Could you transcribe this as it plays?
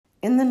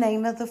In the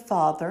name of the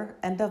Father,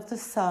 and of the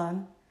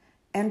Son,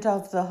 and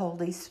of the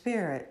Holy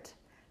Spirit.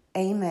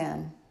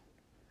 Amen.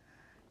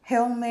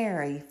 Hail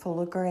Mary, full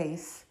of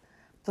grace,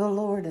 the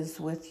Lord is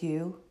with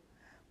you.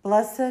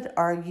 Blessed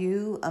are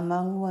you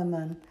among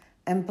women,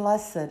 and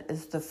blessed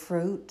is the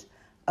fruit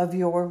of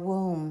your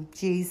womb,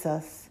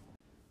 Jesus.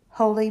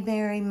 Holy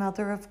Mary,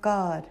 Mother of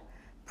God,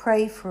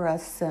 pray for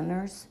us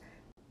sinners,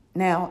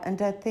 now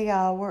and at the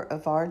hour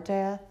of our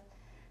death.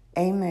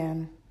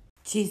 Amen.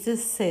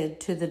 Jesus said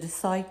to the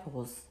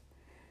disciples,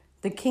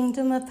 "The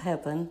kingdom of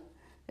heaven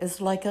is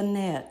like a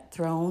net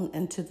thrown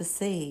into the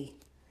sea,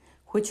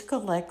 which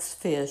collects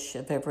fish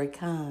of every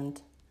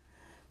kind.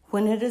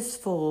 When it is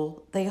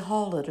full, they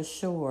haul it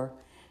ashore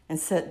and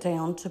sit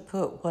down to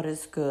put what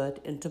is good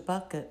into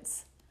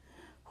buckets.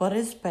 What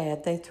is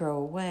bad they throw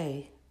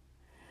away.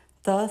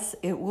 Thus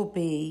it will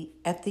be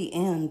at the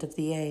end of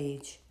the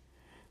age.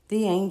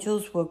 The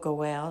angels will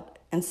go out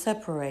and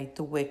separate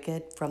the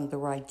wicked from the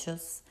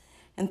righteous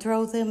and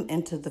throw them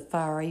into the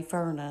fiery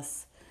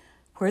furnace,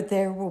 where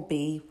there will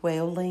be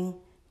wailing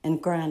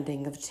and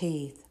grinding of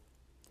teeth."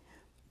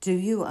 "Do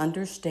you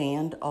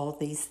understand all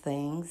these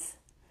things?"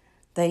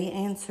 They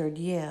answered,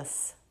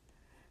 "Yes."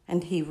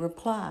 And he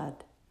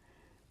replied,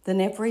 "Then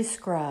every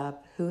scribe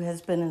who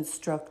has been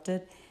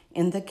instructed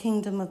in the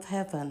kingdom of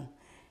heaven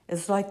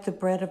is like the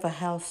bread of a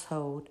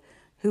household,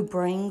 who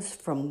brings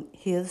from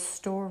his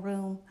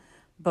storeroom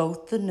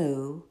both the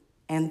new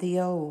and the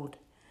old."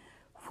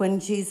 When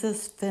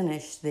Jesus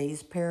finished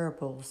these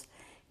parables,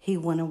 he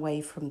went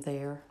away from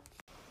there.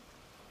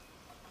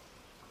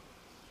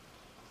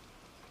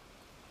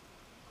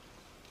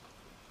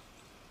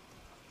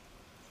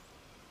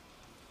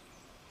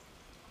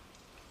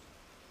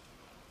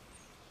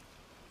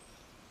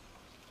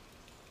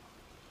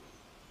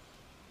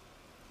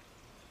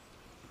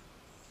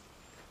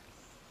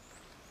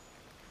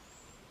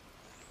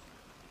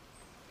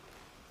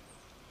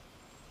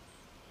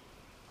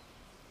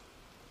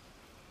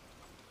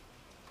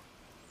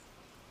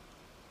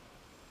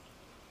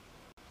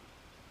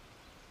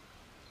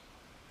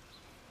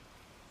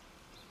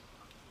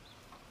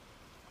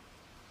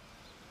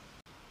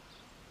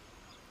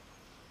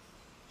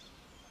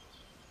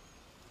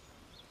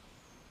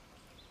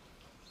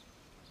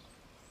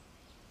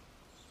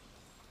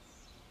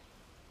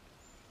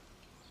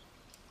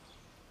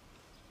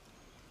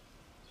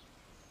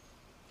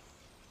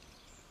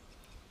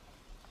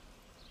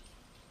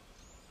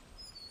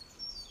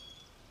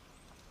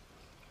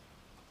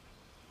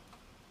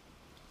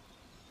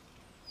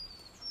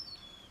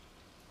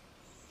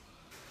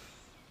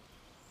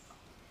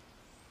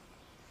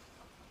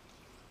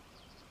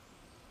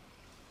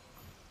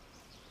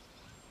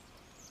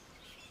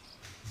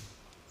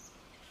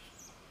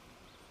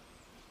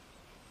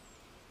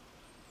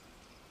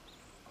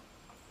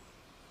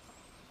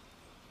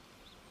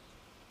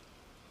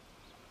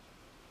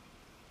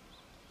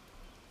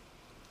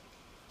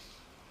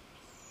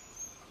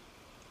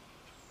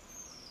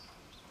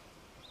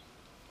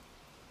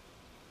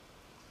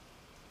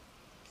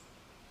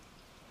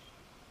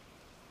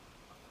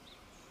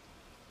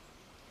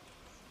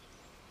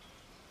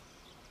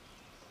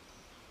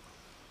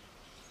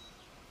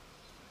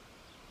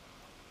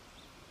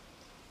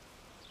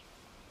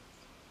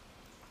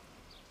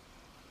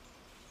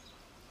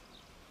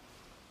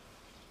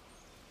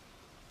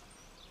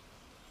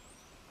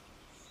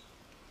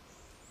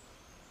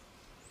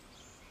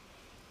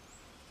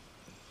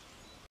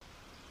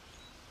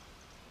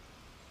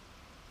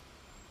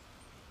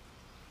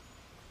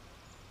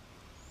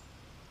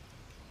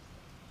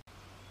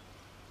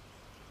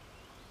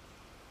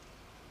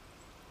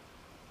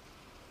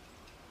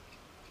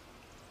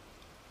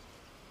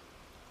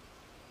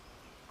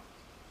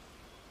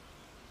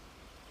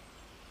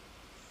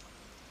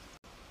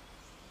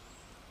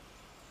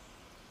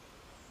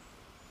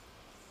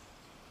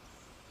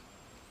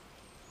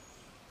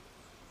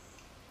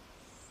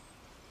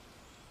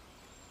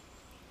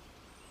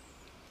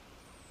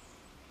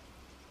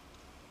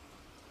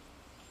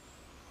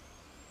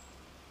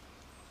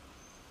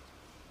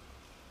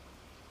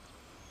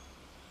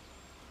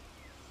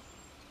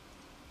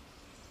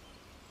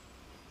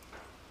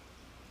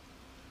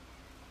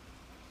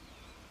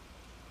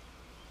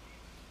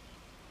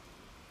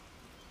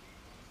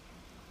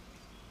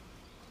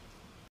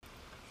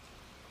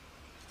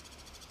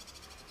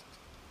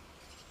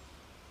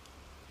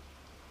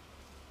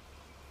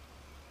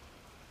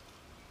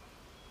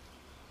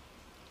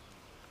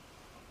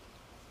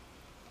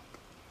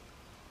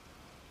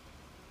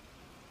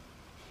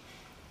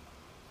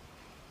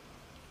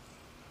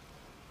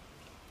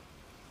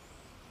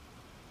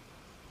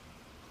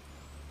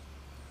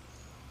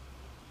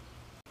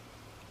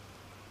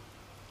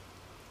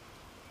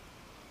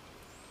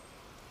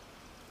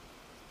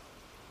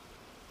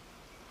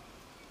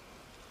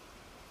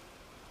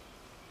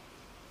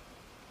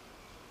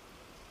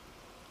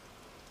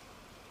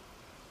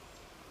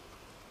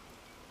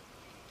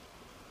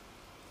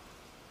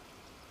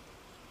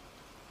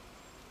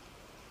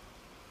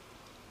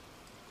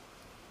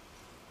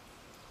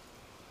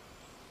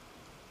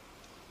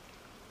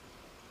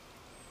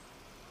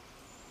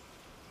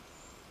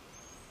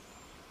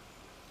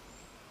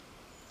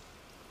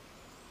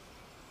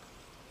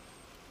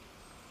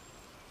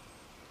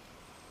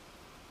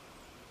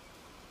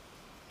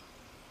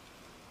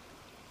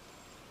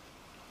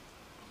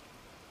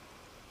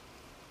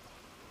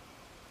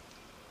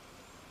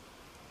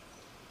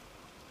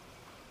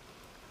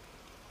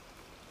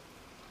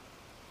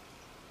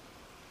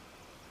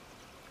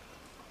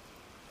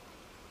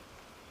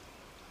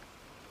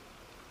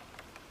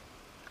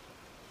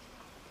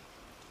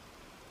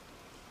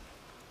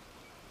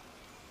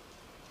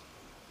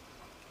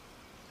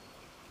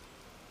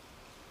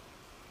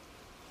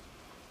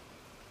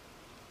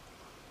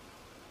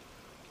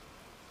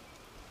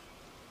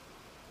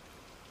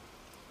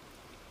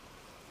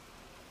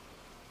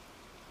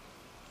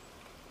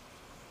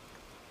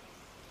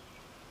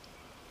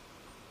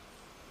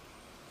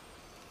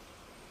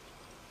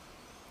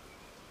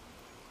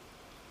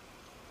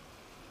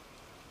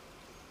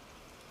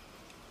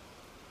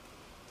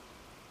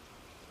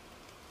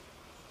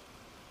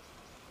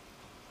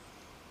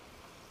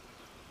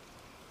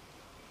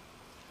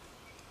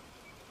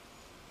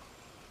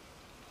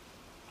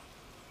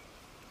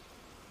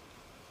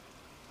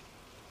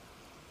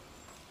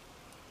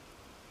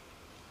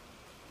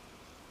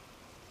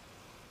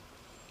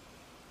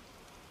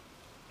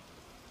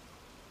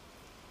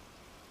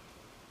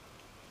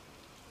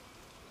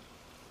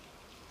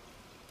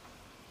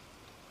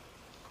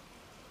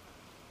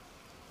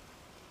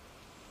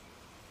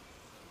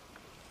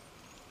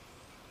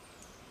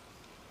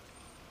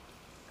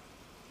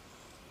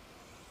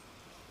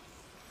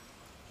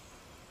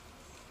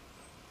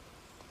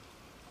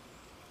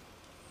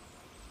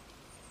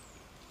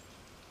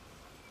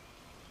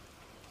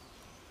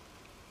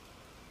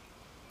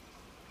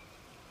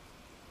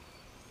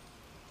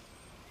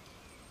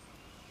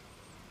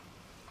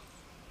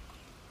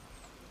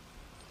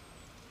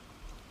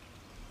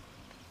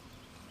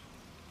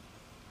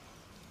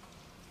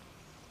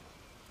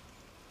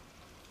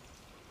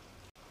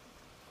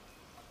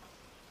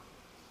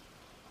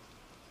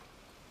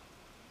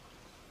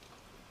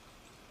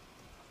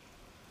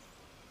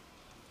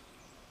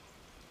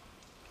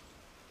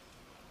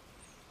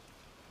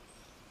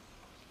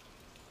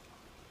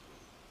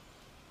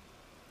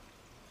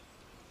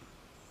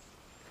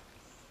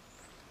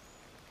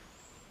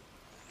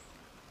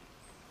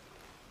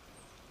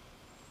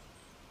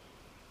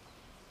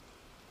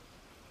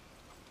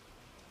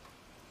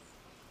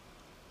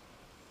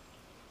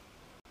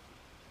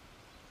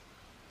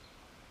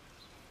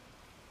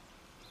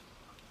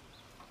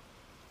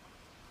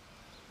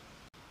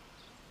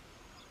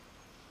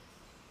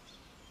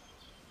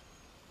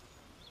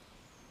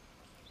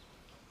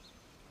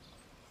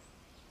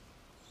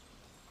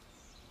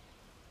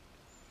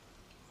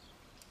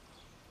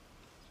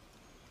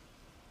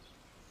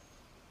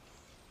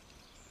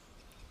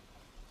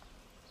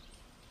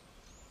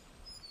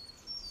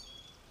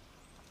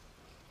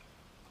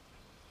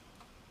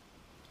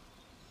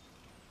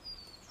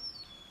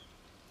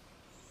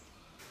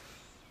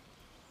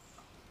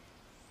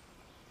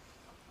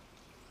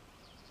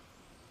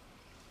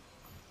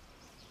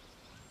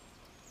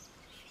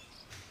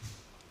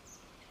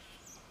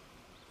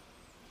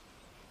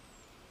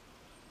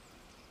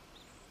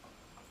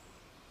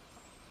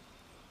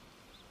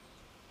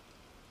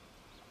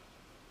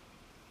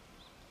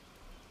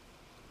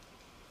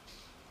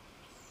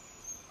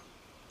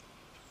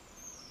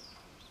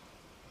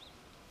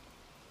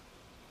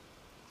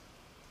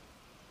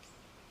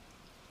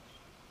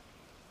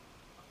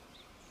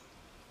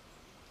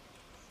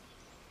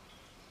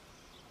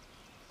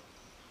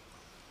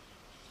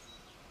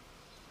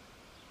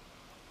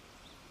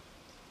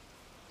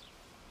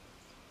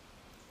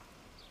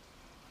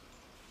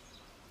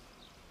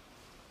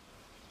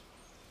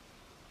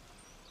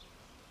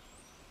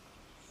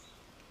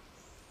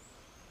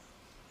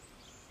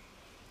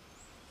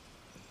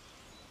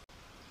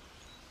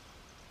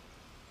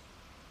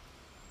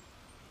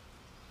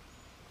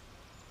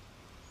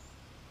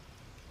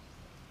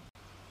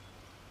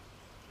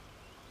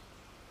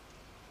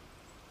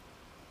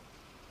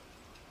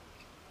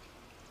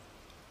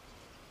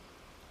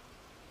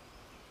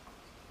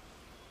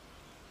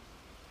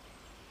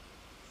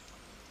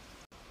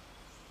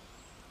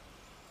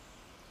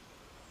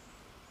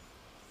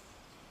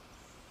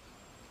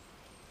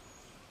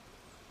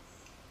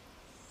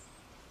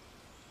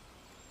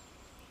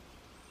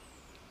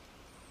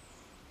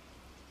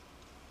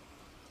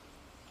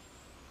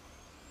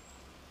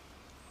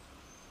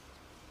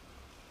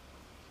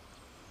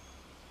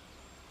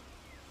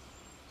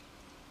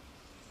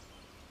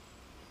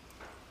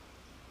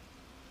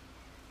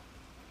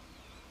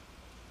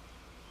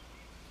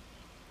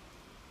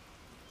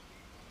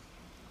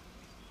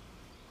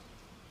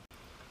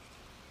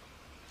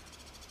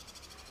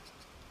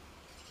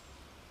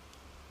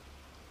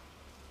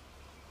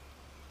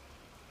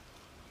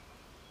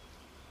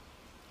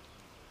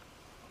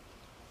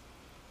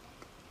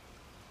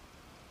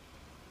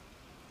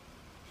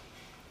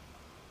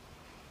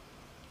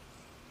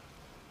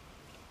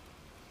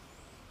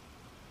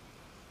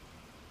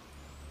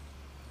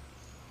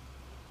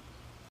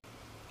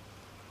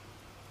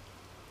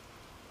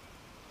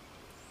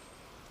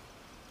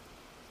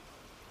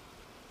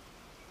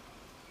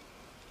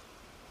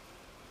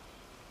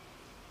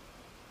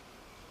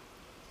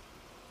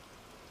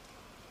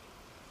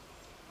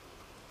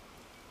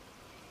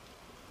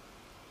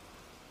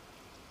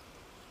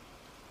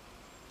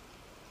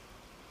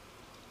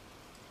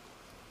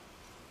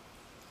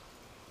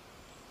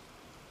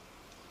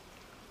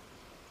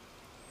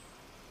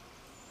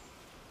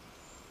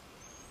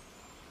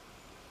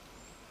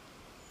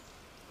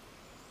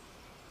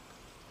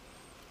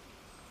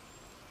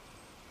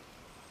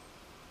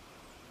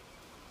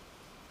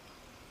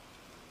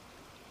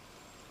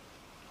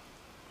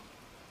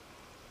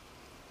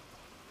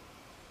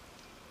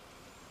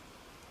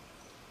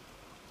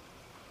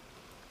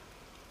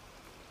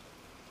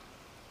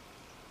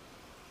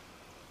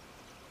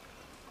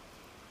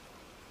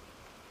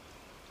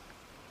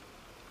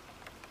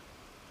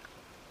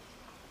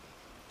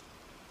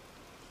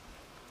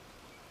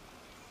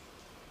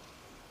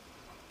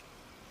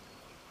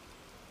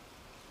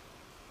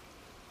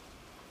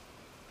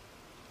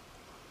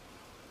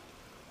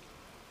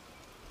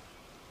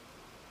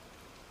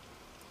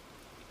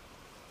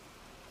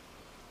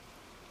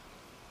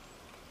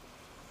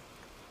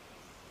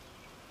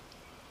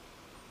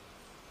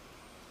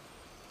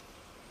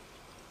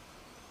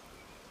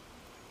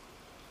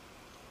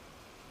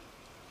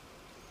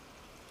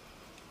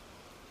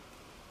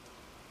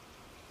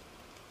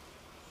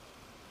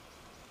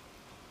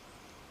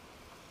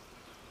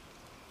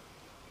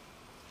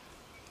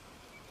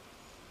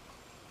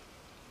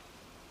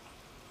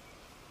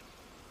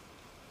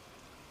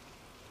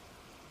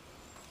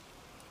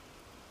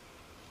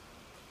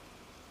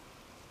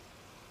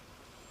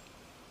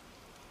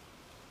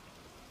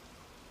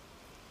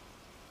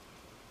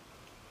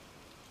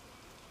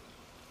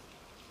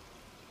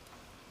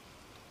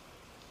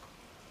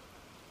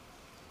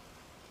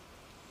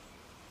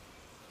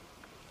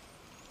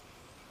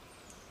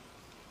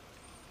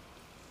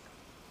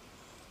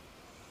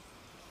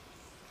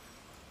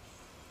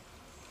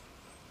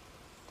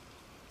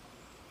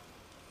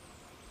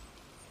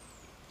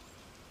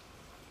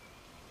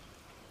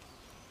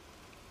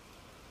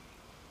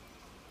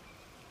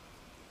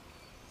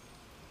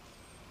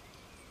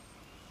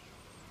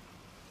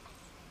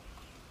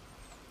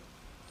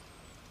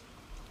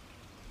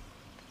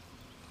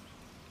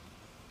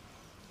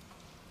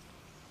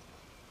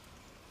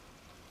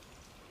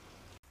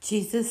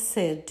 Jesus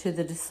said to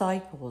the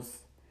disciples,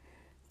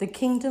 "The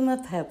kingdom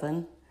of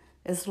heaven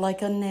is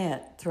like a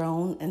net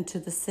thrown into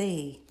the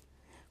sea,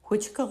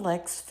 which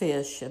collects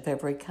fish of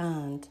every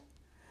kind.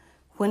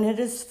 When it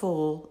is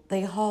full,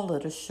 they haul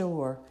it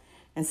ashore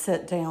and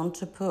sit down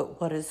to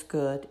put what is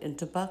good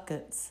into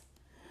buckets.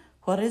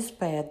 What is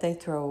bad they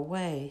throw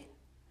away.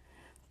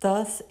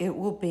 Thus it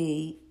will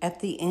be at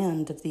the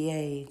end of the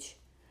age.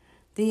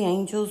 The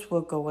angels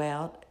will go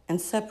out and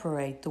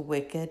separate the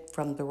wicked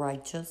from the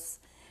righteous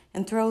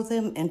and throw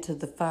them into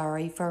the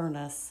fiery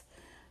furnace,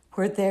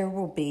 where there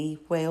will be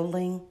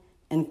wailing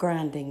and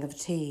grinding of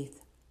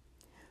teeth."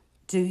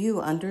 "Do you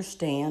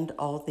understand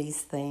all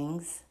these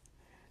things?"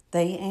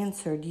 They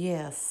answered,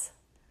 "Yes."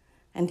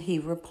 And he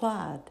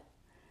replied,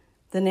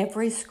 "Then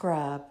every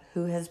scribe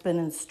who has been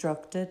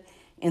instructed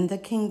in the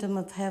kingdom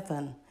of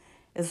heaven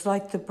is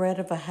like the bread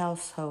of a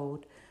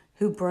household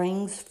who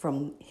brings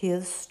from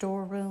his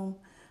storeroom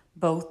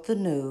both the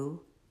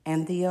new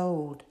and the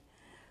old."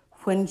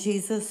 When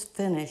Jesus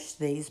finished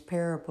these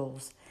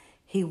parables,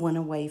 he went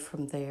away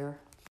from there.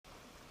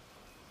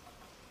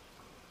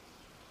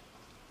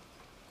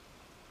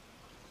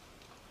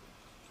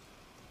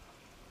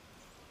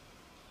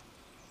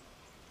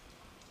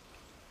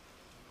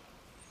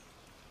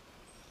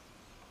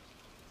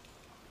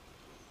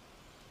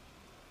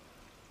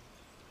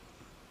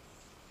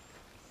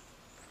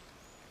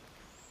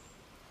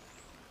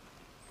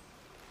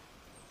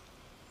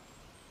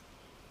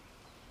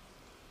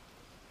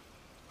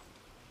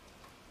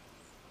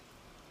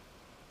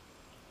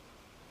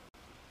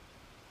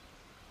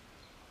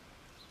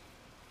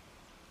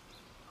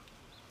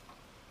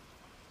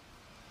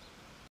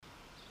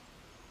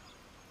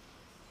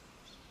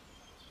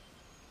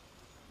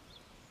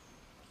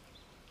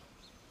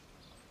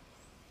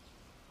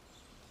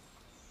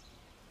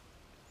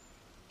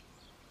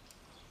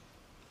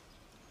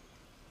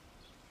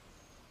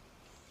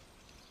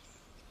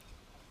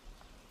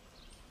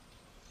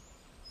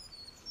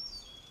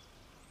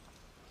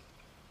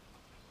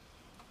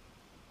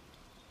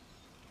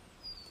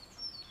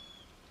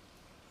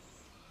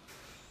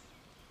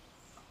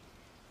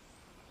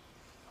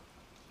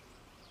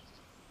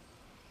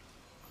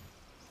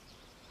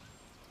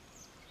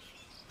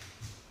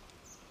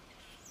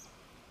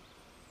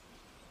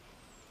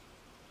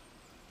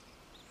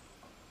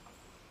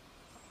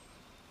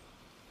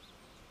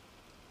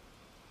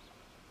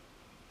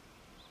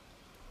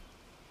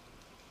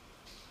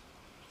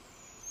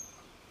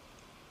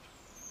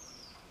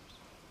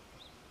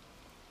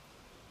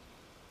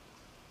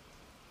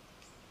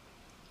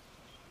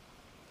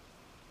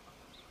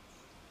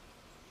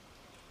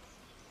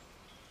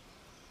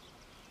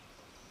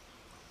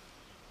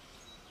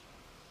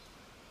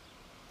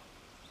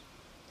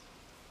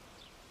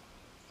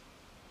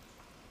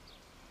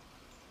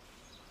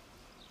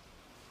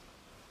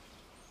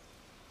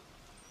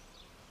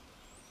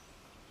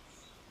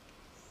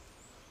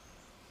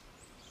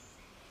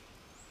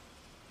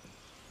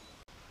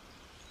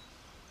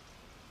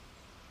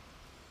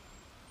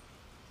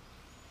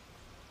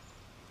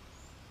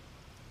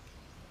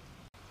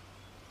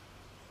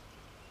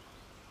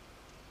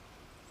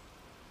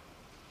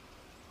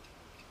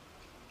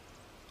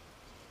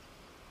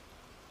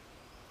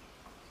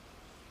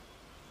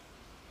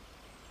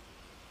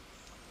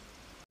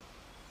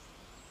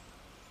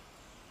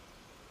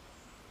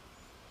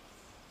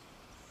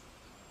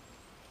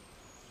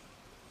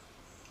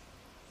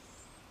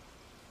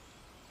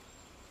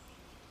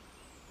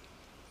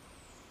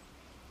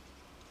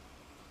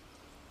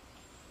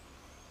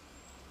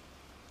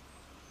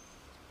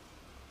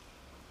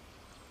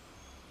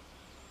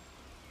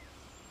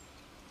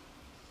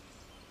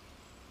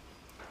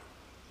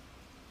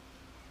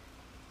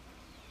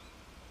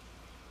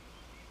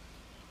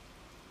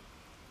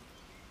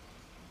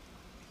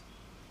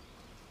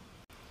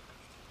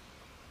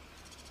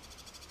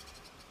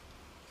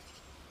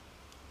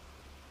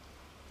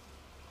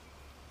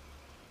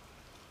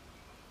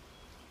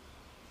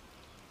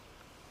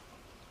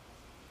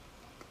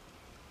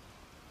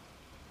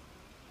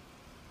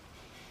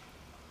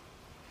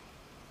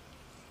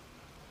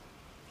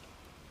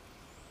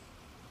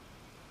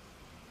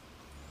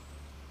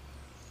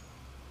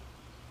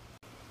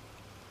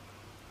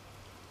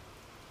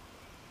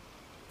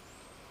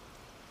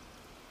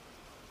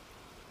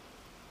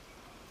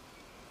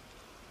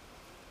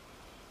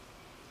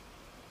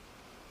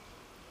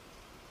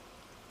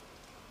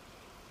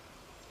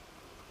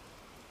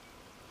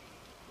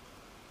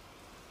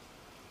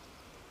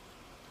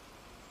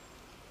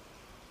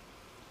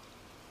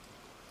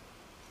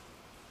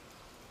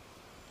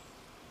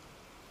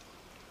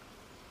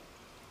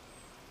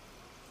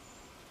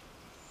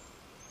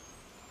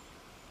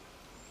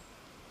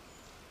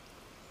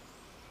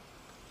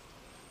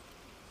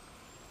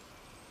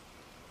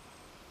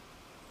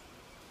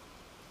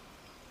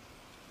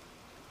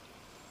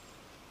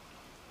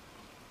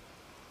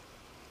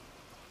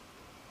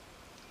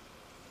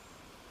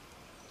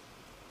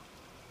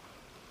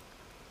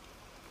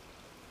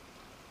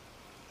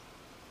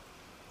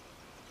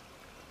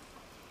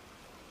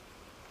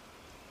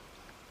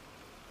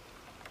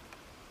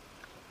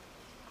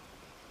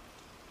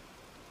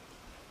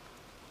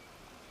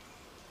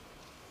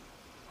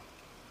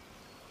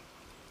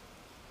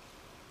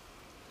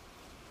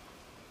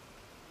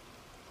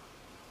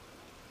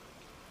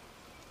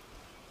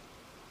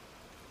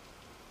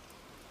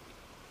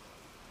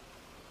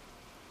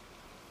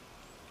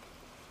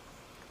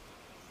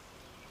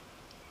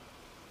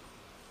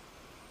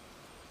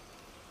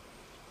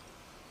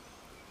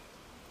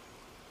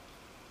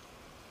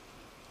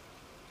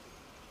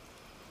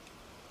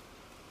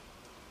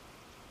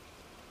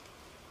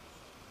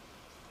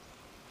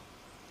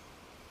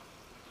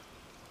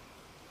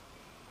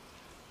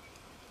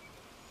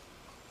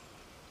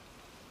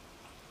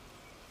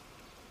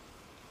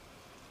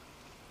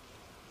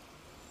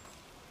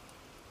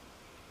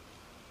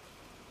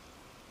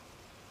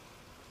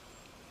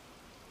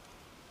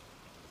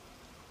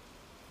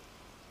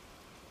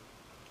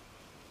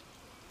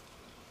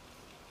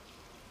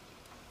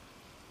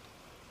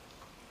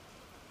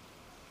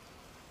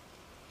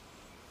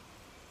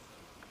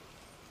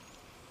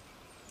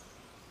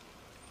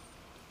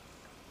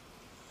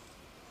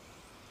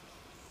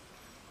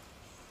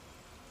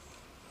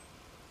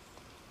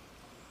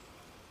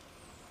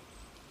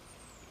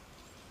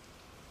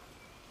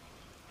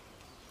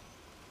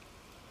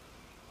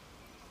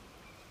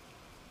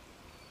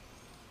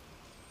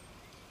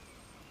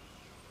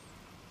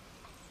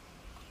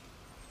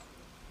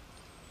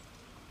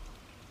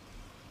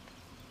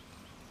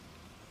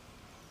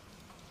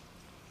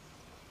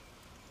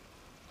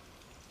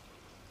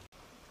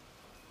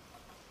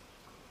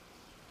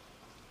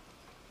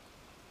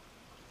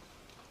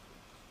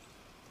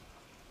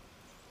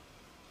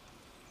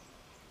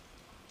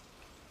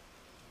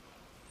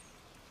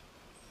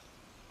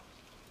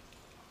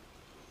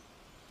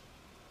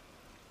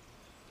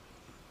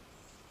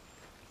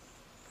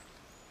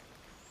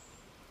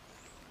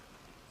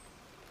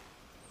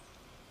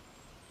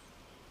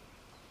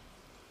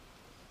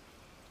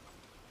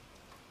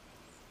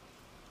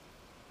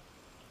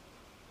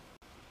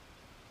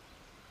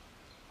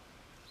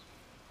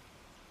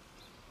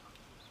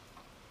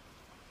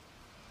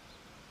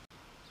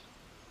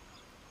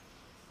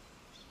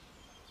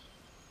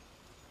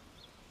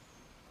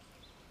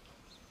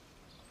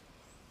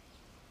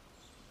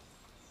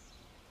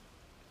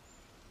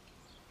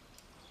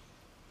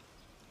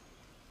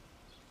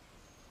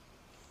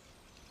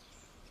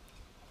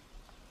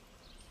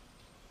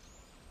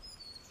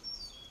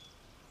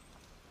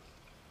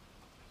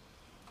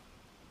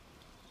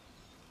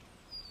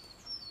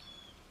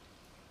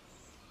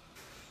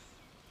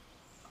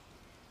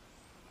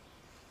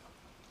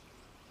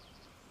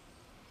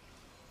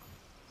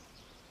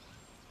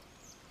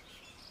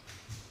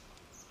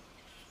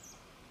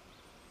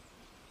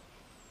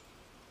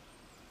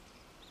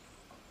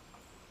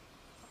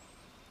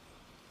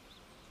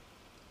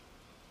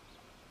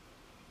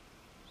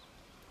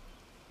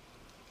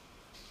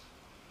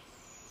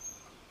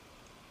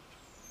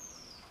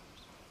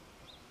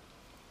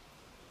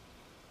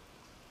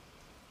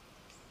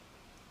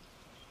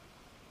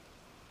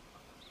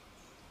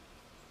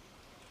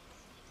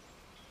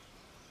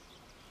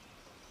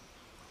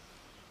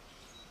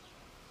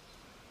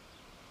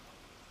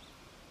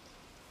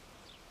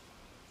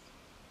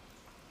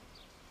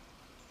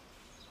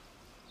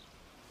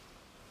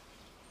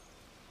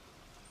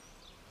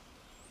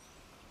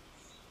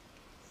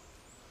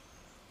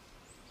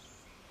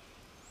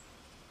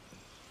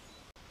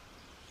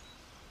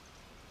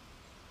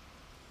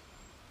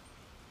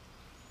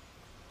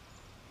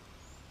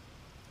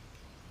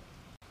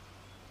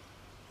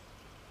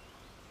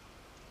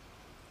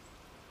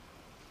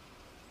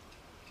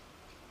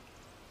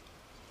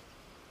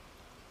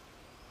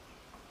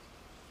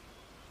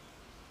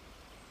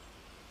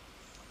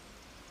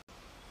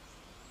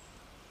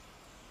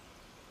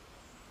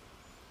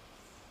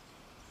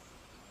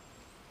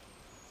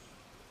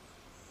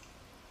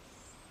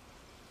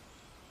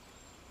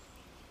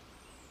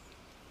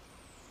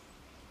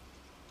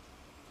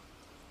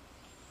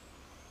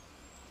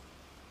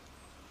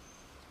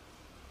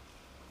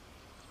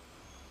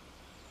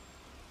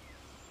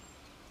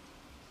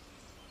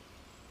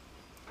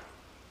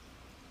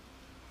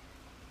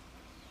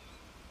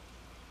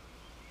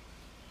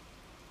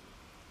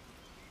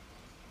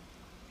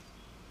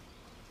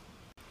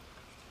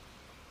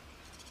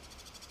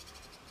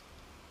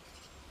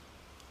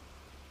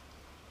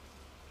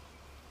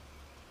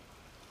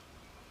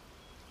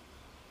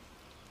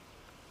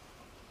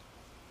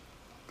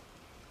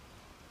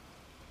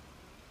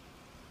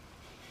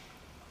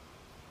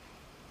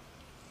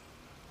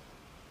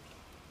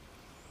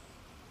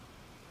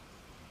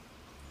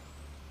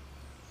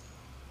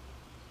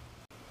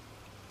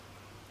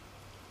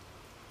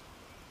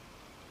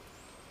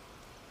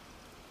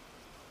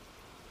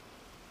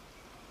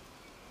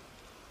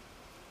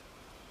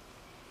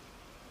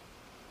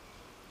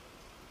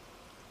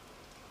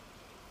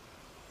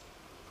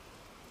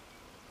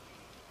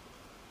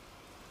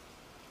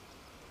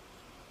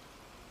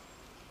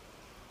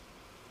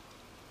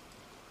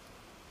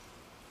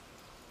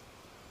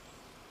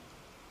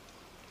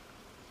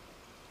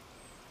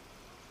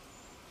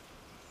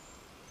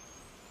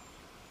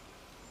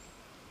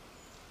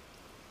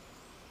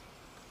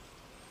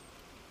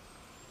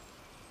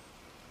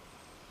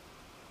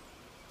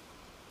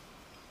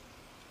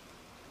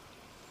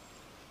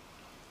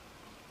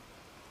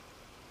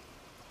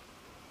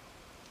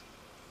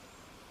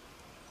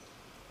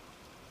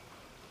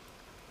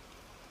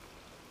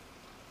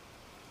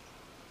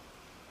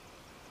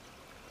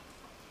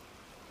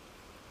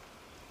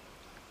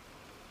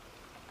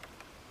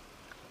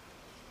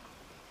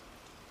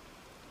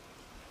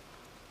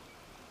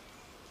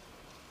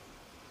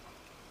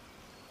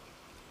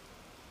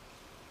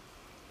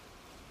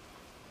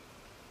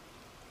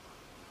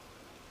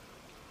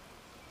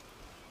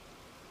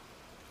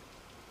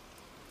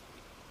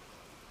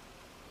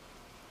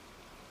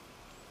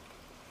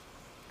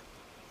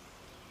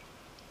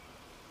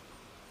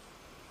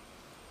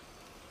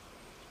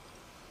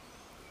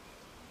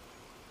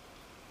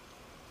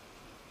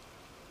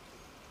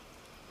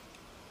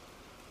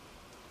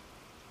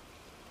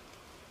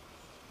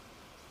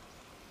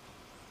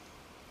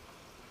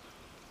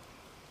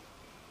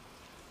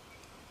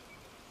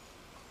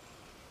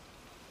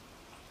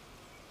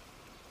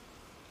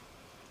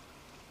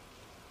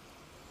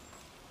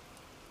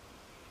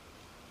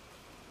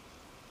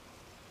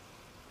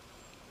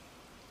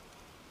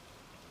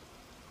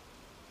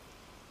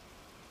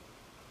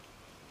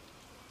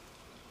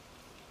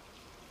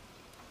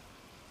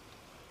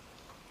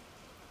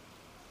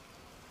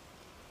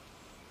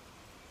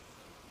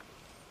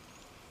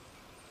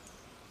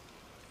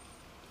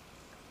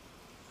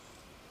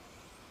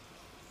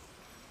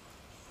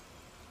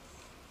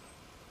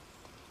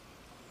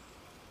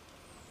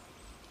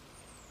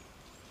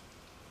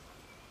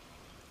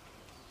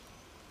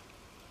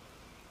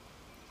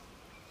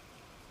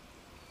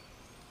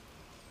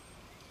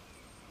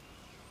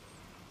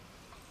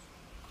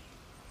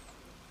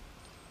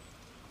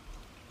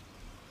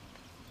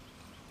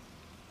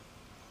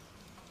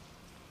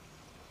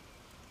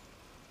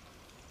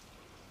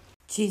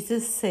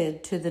 Jesus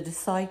said to the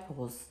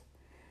disciples,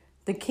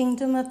 "The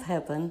kingdom of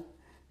heaven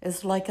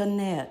is like a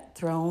net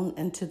thrown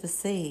into the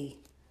sea,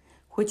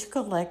 which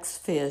collects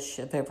fish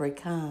of every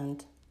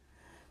kind.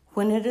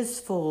 When it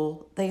is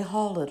full, they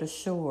haul it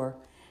ashore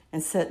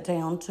and sit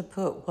down to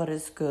put what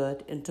is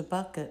good into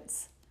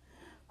buckets.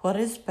 What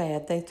is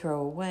bad they throw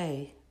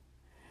away.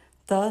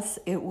 Thus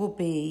it will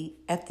be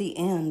at the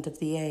end of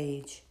the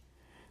age.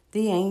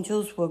 The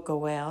angels will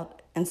go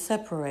out and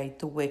separate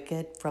the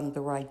wicked from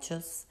the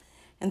righteous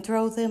and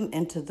throw them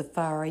into the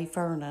fiery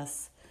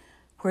furnace,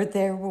 where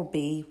there will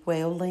be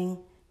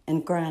wailing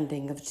and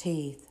grinding of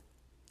teeth."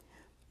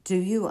 "Do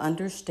you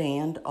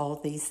understand all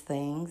these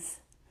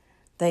things?"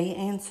 They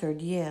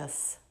answered,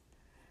 "Yes."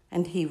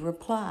 And he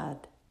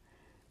replied,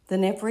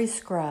 "Then every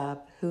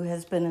scribe who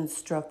has been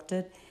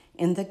instructed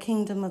in the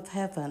kingdom of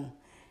heaven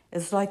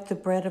is like the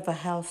bread of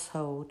a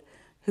household,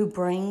 who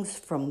brings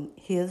from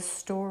his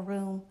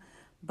storeroom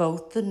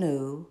both the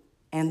new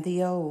and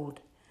the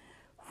old."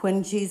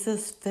 When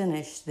Jesus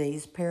finished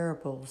these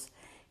parables,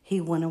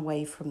 he went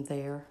away from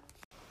there.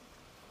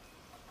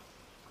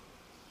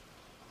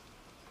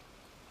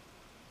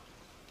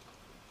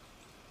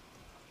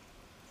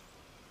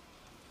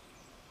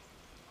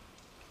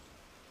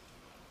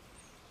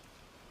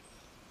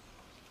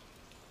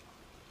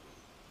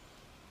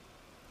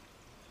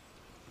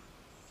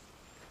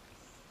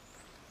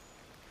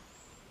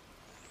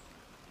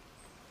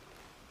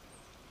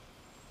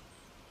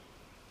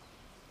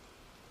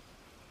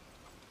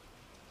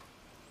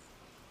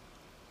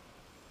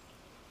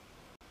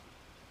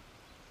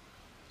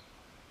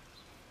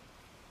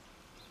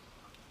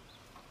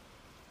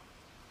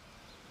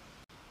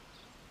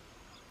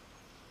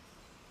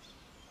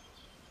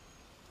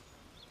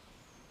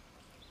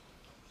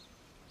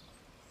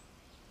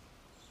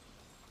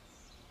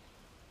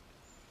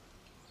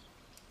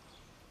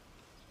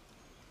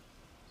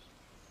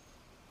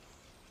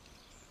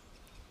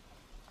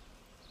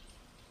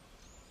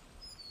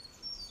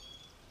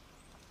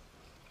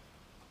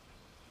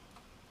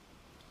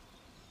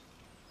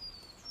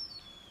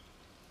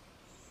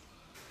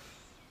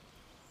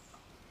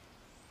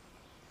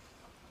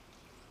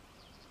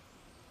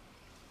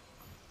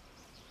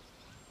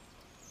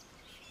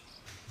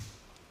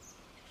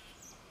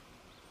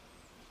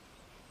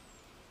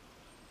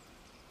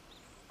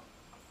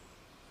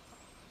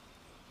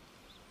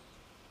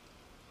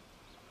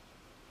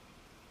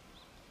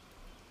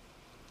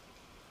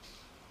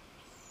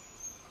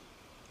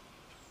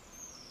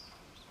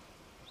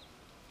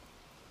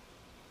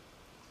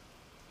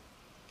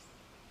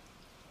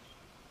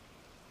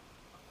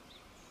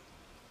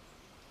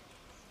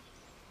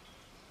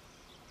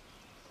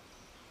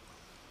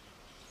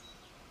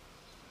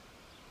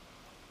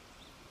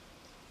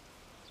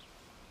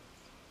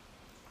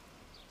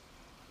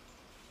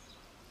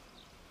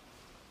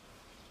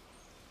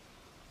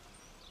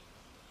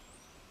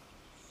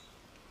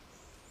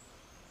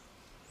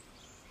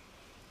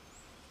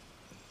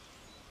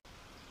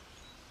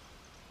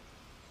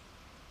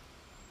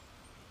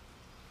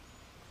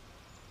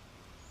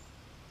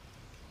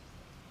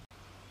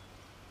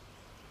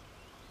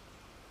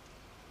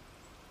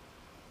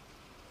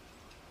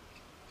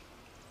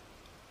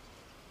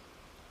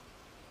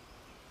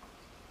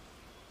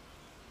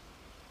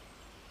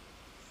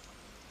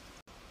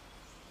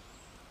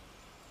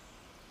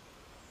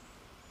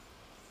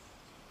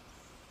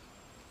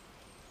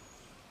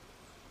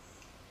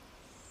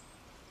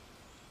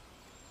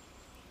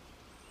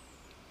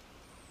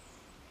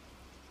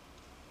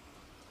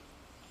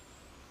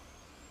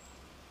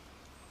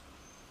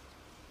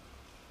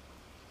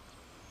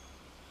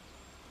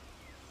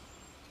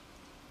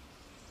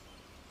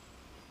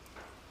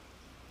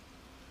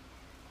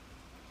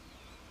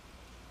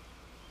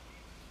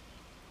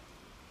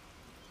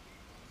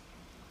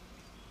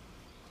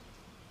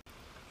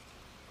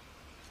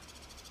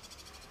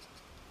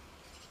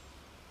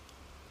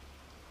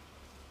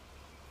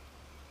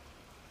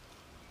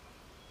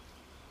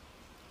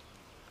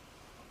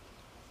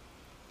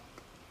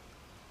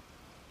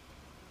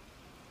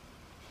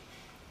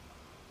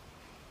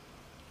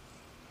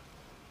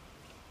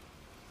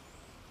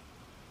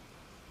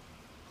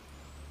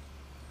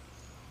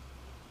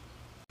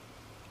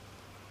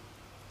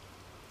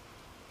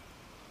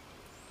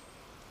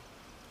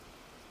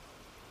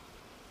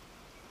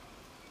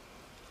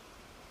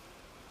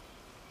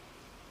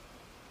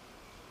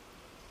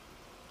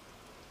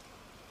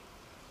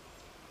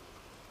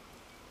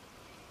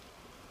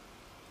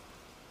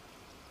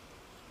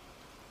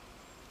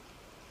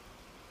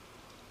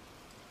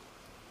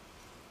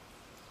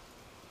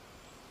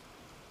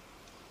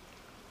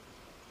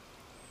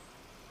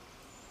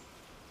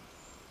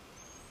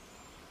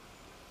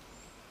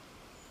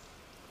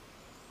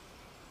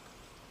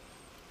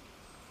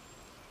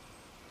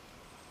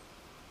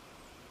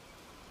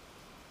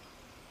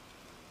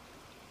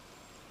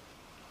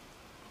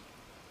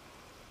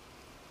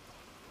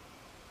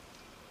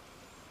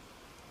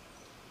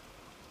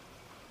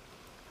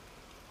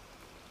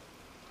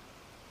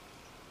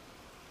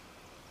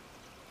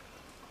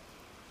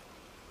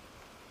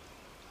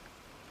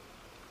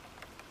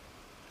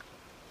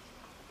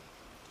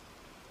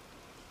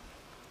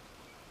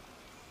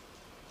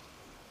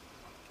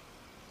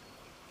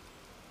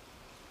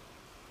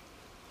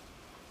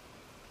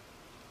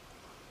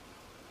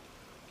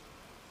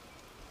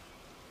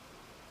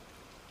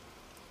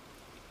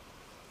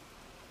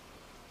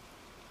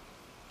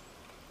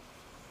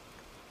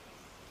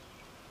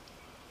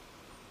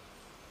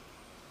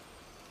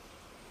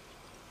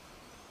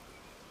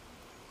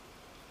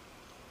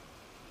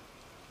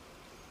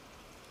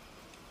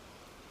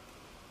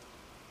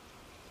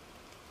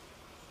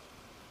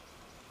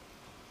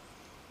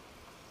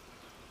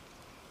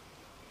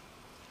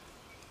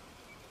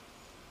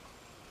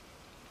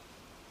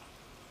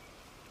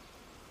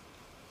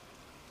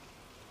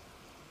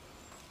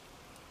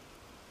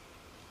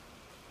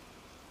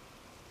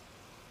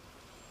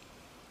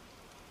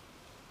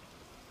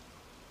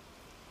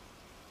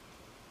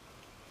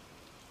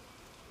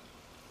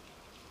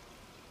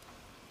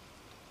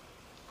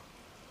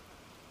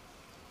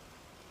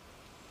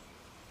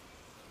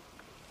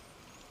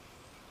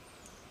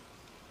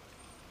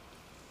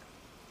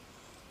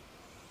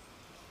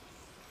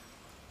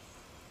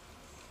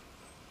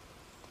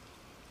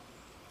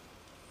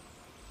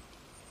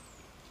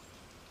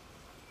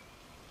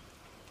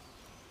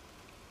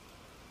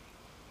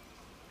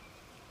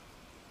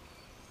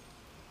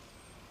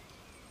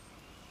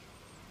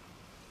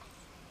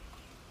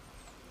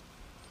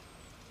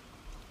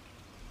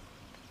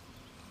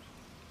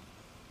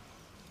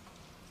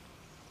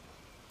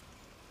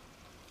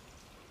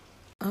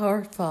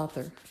 Our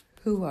Father,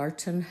 who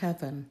art in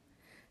heaven,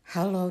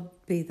 hallowed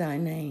be thy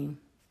name.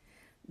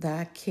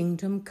 Thy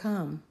kingdom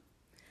come,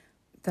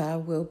 thy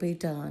will be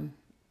done,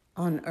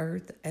 on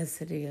earth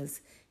as it is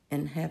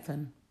in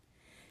heaven.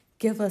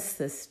 Give us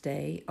this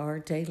day our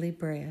daily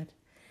bread,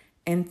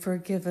 and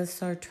forgive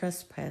us our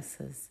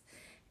trespasses,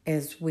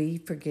 as we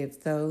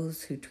forgive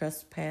those who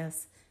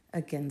trespass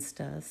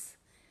against us.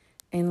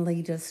 And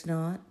lead us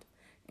not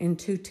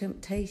into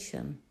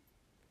temptation,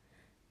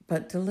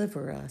 but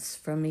deliver us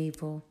from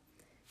evil.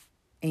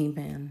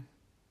 Amen.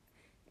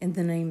 In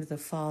the name of the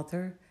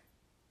Father,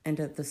 and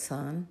of the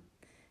Son,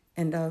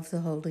 and of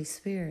the Holy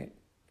Spirit.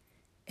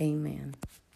 Amen.